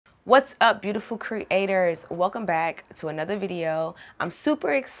What's up, beautiful creators? Welcome back to another video. I'm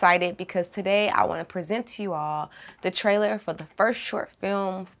super excited because today I want to present to you all the trailer for the first short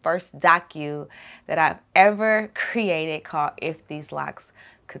film, first docu that I've ever created called If These Locs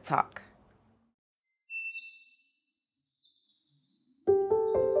Could Talk.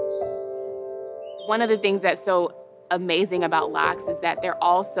 One of the things that's so amazing about Locs is that they're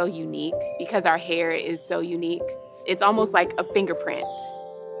all so unique because our hair is so unique. It's almost like a fingerprint.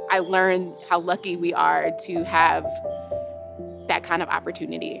 I learned how lucky we are to have that kind of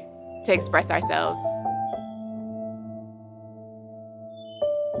opportunity to express ourselves.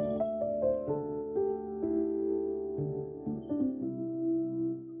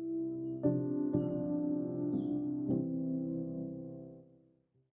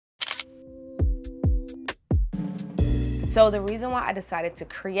 So the reason why I decided to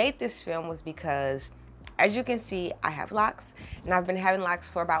create this film was because, as you can see, I have locks, and I've been having locks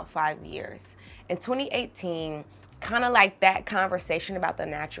for about 5 years. In 2018, kind of like that conversation about the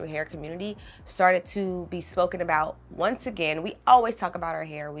natural hair community started to be spoken about once again. We always talk about our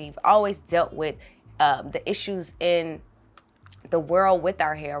hair. We've always dealt with the issues in the world with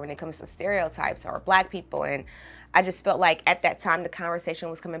our hair when it comes to stereotypes or Black people, and I just felt like at that time the conversation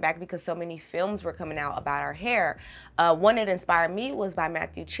was coming back because so many films were coming out about our hair. One that inspired me was by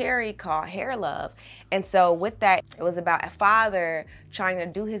Matthew Cherry called Hair Love. And so with that, it was about a father trying to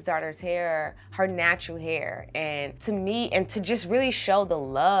do his daughter's hair, her natural hair, and to me, and to just really show the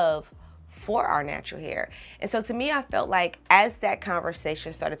love for our natural hair. And so to me, I felt like as that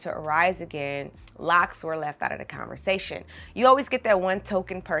conversation started to arise again, locks were left out of the conversation. You always get that one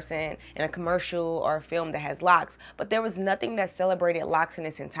token person in a commercial or a film that has locks, but there was nothing that celebrated locks in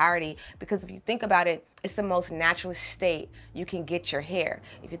its entirety, because if you think about it, it's the most natural state you can get your hair.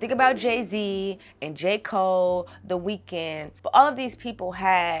 If you think about Jay-Z and J. Cole, The Weeknd, but all of these people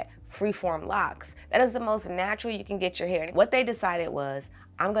had freeform locks. That is the most natural you can get your hair. What they decided was,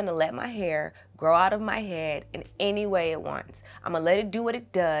 I'm gonna let my hair grow out of my head in any way it wants. I'm gonna let it do what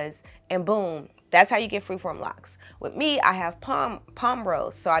it does, and boom, that's how you get freeform locks. With me, I have palm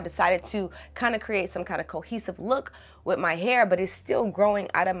rows, so I decided to kind of create some kind of cohesive look with my hair, but it's still growing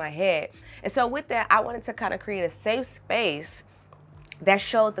out of my head. And so with that, I wanted to kind of create a safe space that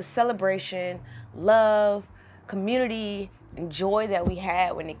showed the celebration, love, community, and joy that we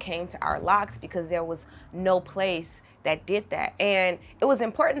had when it came to our locks, because there was no place that did that. And it was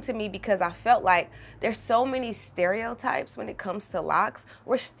important to me because I felt like there's so many stereotypes when it comes to locks.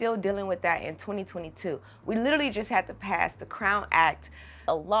 We're still dealing with that in 2022. We literally just had to pass the Crown Act,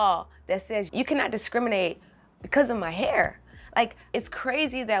 a law that says you cannot discriminate because of my hair. Like, it's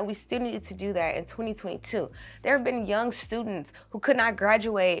crazy that we still needed to do that in 2022. There have been young students who could not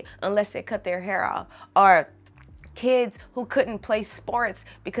graduate unless they cut their hair off, or kids who couldn't play sports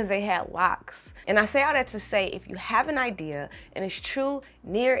because they had locks. And I say all that to say, if you have an idea and it's true,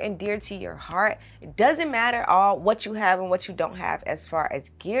 near and dear to your heart, it doesn't matter what you have and what you don't have as far as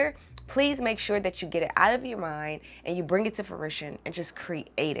gear, please make sure that you get it out of your mind and you bring it to fruition and just create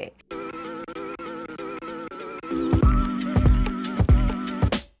it.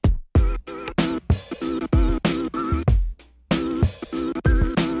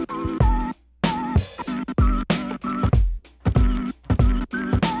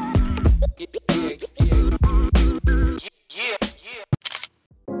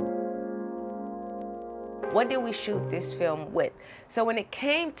 What did we shoot this film with? So when it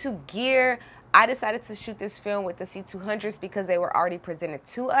came to gear, I decided to shoot this film with the C200s because they were already presented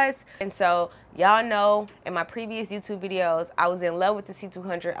to us. And so y'all know in my previous YouTube videos, I was in love with the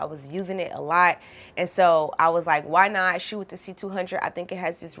C200. I was using it a lot. And so I was like, why not shoot with the C200? I think it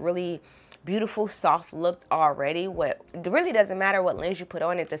has this really beautiful soft look already. It really doesn't matter what lens you put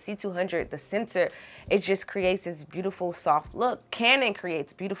on it. The C200, the sensor, it just creates this beautiful soft look. Canon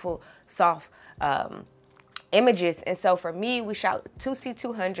creates beautiful soft images. And so for me, we shot 2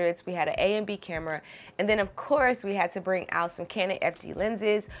 C200s, we had an A and B camera, and then of course we had to bring out some Canon FD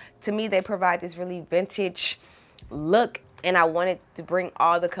lenses. To me, they provide this really vintage look, and I wanted to bring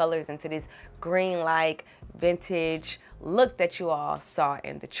all the colors into this green-like vintage look that you all saw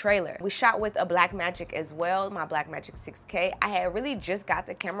in the trailer. We shot with a Blackmagic as well, my Blackmagic 6K. I had really just got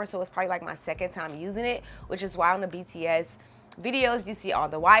the camera, so it's probably like my second time using it, which is why on the BTS videos you see all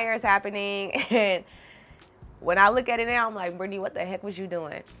the wires happening. And when I look at it now, I'm like, Brittney, what the heck was you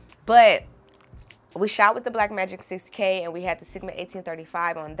doing? But we shot with the Blackmagic 6K, and we had the Sigma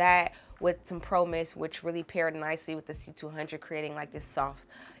 1835 on that with some Pro Mist, which really paired nicely with the C200, creating like this soft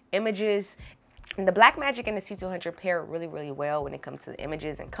images. And the Blackmagic and the C200 pair really, really well when it comes to the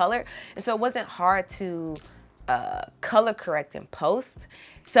images and color. And so it wasn't hard to color correct in post.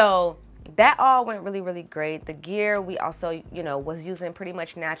 So that all went really, really great. The gear, we also, you know, was using pretty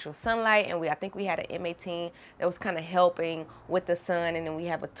much natural sunlight, and I think we had an M18 that was kind of helping with the sun, and then we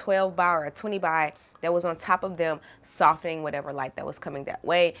have a 12 by or a 20 by that was on top of them, softening whatever light that was coming that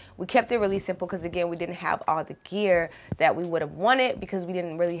way. We kept it really simple because, again, we didn't have all the gear that we would have wanted because we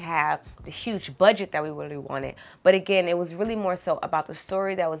didn't really have the huge budget that we really wanted. But again, it was really more so about the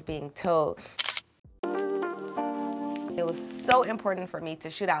story that was being told. It was so important for me to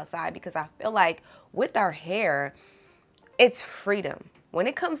shoot outside because I feel like with our hair, it's freedom. When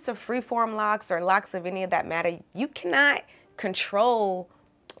it comes to freeform locks or locks of any of that matter, you cannot control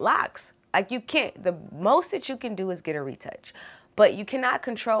locks. Like, you can't. The most that you can do is get a retouch. But you cannot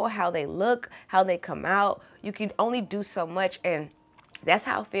control how they look, how they come out. You can only do so much, and that's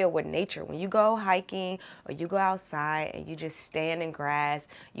how I feel with nature. When you go hiking or you go outside and you just stand in grass,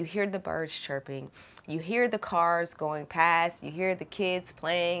 you hear the birds chirping, you hear the cars going past, you hear the kids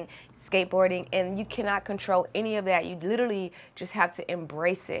playing, skateboarding, and you cannot control any of that. You literally just have to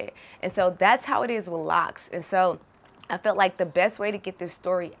embrace it. And so that's how it is with locks. And so I felt like the best way to get this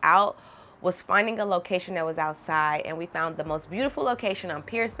story out was finding a location that was outside, and we found the most beautiful location on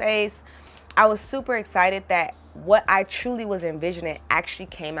Pier Space. I was super excited that what I truly was envisioning actually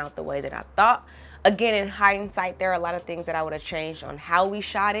came out the way that I thought. Again, in hindsight, there are a lot of things that I would have changed on how we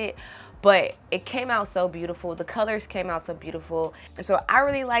shot it, but it came out so beautiful. The colors came out so beautiful. And so I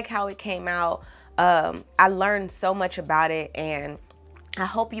really like how it came out. I learned so much about it, and I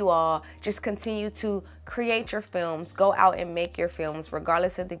hope you all just continue to create your films, go out and make your films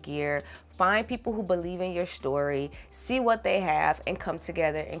regardless of the gear. Find people who believe in your story, see what they have, and come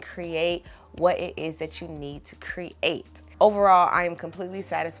together and create what it is that you need to create. Overall, I am completely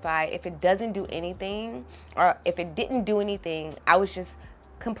satisfied. If it doesn't do anything, or if it didn't do anything, I was just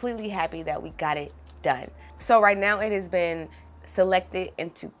completely happy that we got it done. So right now it has been selected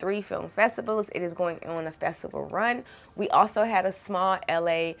into 3 film festivals. It is going on a festival run. We also had a small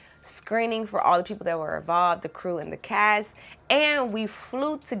LA screening for all the people that were involved, the crew and the cast. And we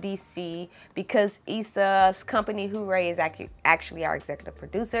flew to DC because Issa's company, Hooray, is actually our executive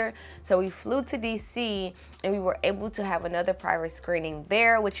producer. So we flew to DC and we were able to have another private screening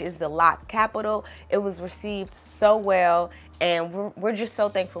there, which is the Loc capital. It was received so well, and we're just so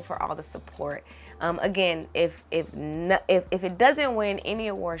thankful for all the support. Again, if it doesn't win any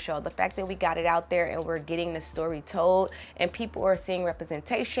award show, the fact that we got it out there and we're getting the story told, and people are seeing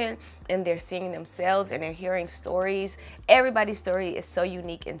representation and they're seeing themselves and they're hearing stories. Everybody's story is so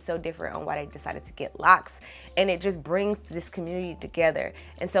unique and so different on why they decided to get Locs, and it just brings this community together.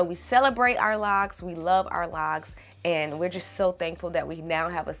 And so we celebrate our Locs, we love our Locs, and we're just so thankful that we now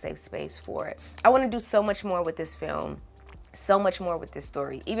have a safe space for it. I want to do so much more with this film, so much more with this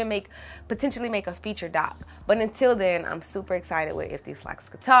story, even potentially make a feature doc. But until then, I'm super excited with If These Locs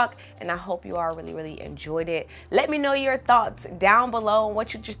Could Talk, and I hope you all really enjoyed it. Let me know your thoughts down below on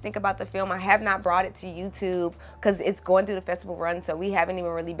what you just think about the film. I have not brought it to YouTube because it's going through the festival run, so we haven't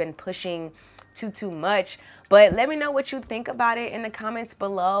even really been pushing too much. But let me know what you think about it in the comments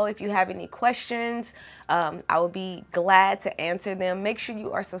below. If you have any questions, I will be glad to answer them. Make sure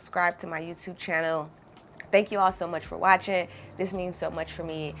you are subscribed to my YouTube channel. Thank you all so much for watching. This means so much for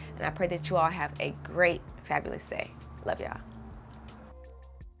me, and I pray that you all have a great, fabulous day. Love y'all.